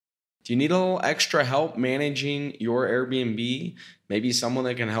Do you need a little extra help managing your Airbnb? Maybe someone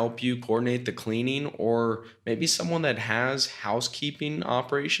that can help you coordinate the cleaning, or maybe someone that has housekeeping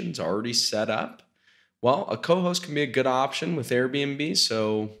operations already set up? Well, a co-host can be a good option with Airbnb,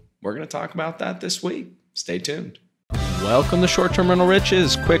 so we're going to talk about that this week. Stay tuned. Welcome to Short-Term Rental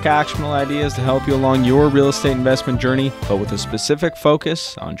Riches, quick actionable ideas to help you along your real estate investment journey, but with a specific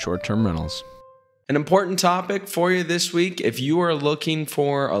focus on short-term rentals. An important topic for you this week: if you are looking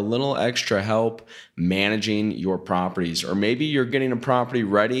for a little extra help managing your properties, or maybe you're getting a property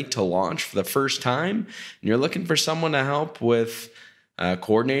ready to launch for the first time and you're looking for someone to help with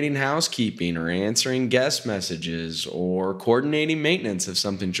coordinating housekeeping or answering guest messages or coordinating maintenance if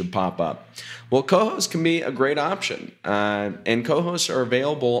something should pop up. Well, co-hosts can be a great option, and co-hosts are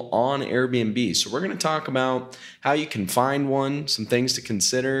available on Airbnb. So we're going to talk about how you can find one, some things to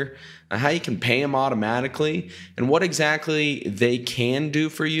consider, how you can pay them automatically, and what exactly they can do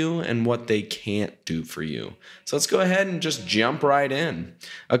for you and what they can't do for you. So let's go ahead and just jump right in.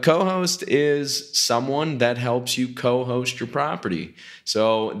 A co-host is someone that helps you co-host your property.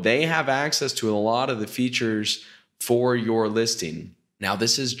 So they have access to a lot of the features for your listing. Now,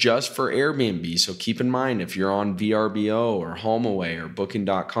 this is just for Airbnb, so keep in mind if you're on VRBO or HomeAway or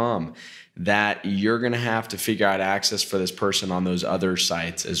Booking.com, that you're going to have to figure out access for this person on those other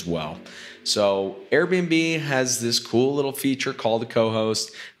sites as well. So Airbnb has this cool little feature called a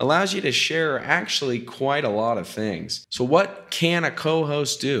co-host. Allows you to share actually quite a lot of things. So what can a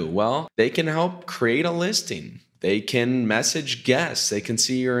co-host do? Well, they can help create a listing. They can message guests. They can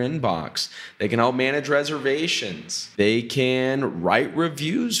see your inbox. They can help manage reservations. They can write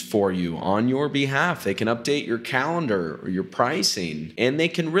reviews for you on your behalf. They can update your calendar or your pricing. And they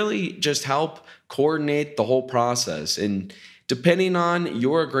can really just help coordinate the whole process. And depending on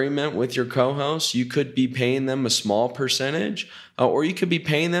your agreement with your co-host, you could be paying them a small percentage, or you could be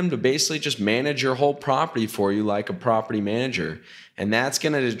paying them to basically just manage your whole property for you like a property manager. And that's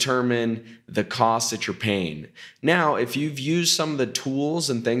going to determine the cost that you're paying. Now, if you've used some of the tools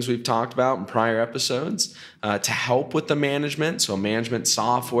and things we've talked about in prior episodes to help with the management, so management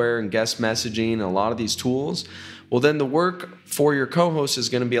software and guest messaging, and a lot of these tools, well, then the work for your co-host is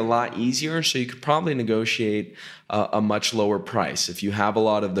going to be a lot easier, so you could probably negotiate a much lower price if you have a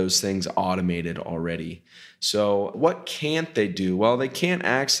lot of those things automated already. So what can't they do? Well, they can't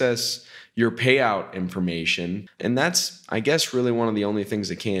access your payout information, and that's, I guess, really one of the only things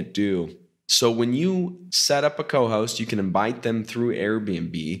they can't do. So when you set up a co-host, you can invite them through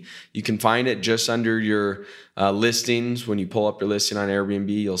Airbnb. You can find it just under your listings. When you pull up your listing on Airbnb,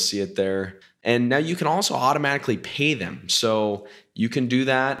 you'll see it there. And now you can also automatically pay them. So you can do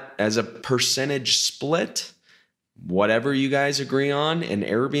that as a percentage split, whatever you guys agree on, and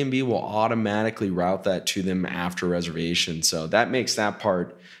Airbnb will automatically route that to them after reservation. So that makes that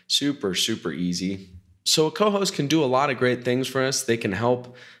part super, super easy. So a co-host can do a lot of great things for us. They can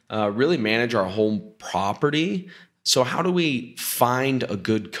help really manage our whole property. So how do we find a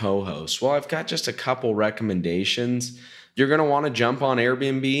good co-host? Well, I've got just a couple recommendations. You're going to want to jump on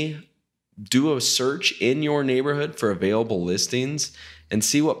Airbnb, do a search in your neighborhood for available listings, and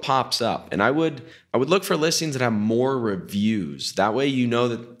see what pops up. And I would look for listings that have more reviews. That way you know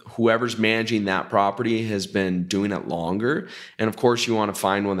that whoever's managing that property has been doing it longer. And of course, you want to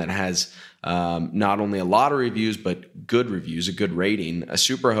find one that has not only a lot of reviews, but good reviews, a good rating. A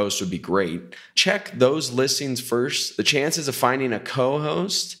superhost would be great. Check those listings first. The chances of finding a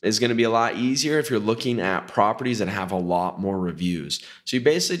co-host is going to be a lot easier if you're looking at properties that have a lot more reviews. So you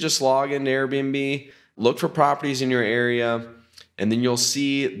basically just log into Airbnb, look for properties in your area, and then you'll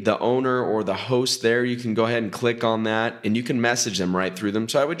see the owner or the host there. You can go ahead and click on that, and you can message them right through them.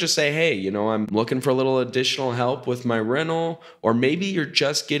 So I would just say, hey, I'm looking for a little additional help with my rental, or maybe you're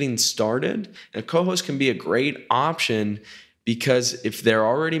just getting started. And a co-host can be a great option, because if they're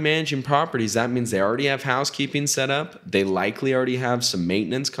already managing properties, that means they already have housekeeping set up. They likely already have some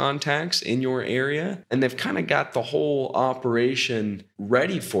maintenance contacts in your area, and they've kind of got the whole operation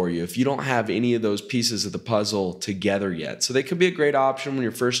ready for you if you don't have any of those pieces of the puzzle together yet. So they could be a great option when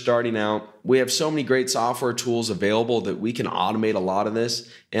you're first starting out. We have so many great software tools available that we can automate a lot of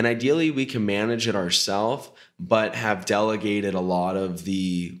this, and ideally we can manage it ourselves, but have delegated a lot of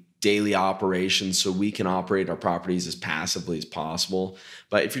the daily operations so we can operate our properties as passively as possible.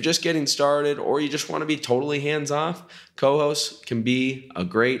 But if you're just getting started, or you just want to be totally hands-off, co-hosts can be a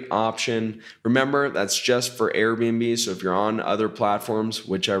great option. Remember, that's just for Airbnb. So if you're on other platforms,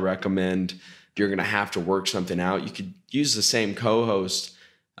 which I recommend, you're going to have to work something out. You could use the same co-host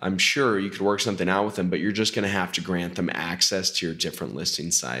I'm sure you could work something out with them, but you're just going to have to grant them access to your different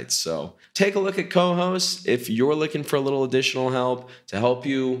listing sites. So take a look at Cohost if you're looking for a little additional help to help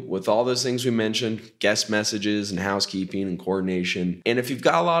you with all those things we mentioned, guest messages and housekeeping and coordination. And if you've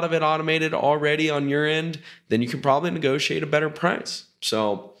got a lot of it automated already on your end, then you can probably negotiate a better price.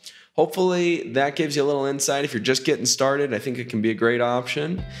 So hopefully that gives you a little insight. If you're just getting started, I think it can be a great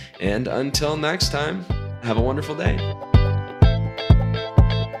option. And until next time, have a wonderful day.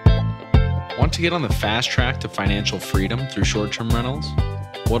 Want to get on the fast track to financial freedom through short-term rentals?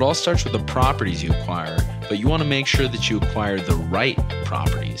 Well, it all starts with the properties you acquire, but you want to make sure that you acquire the right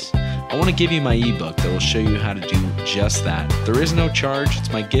properties. I want to give you my ebook that will show you how to do just that. There is no charge.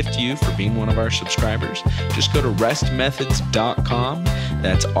 It's my gift to you for being one of our subscribers. Just go to restmethods.com.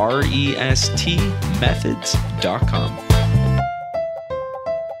 That's REST methods.com.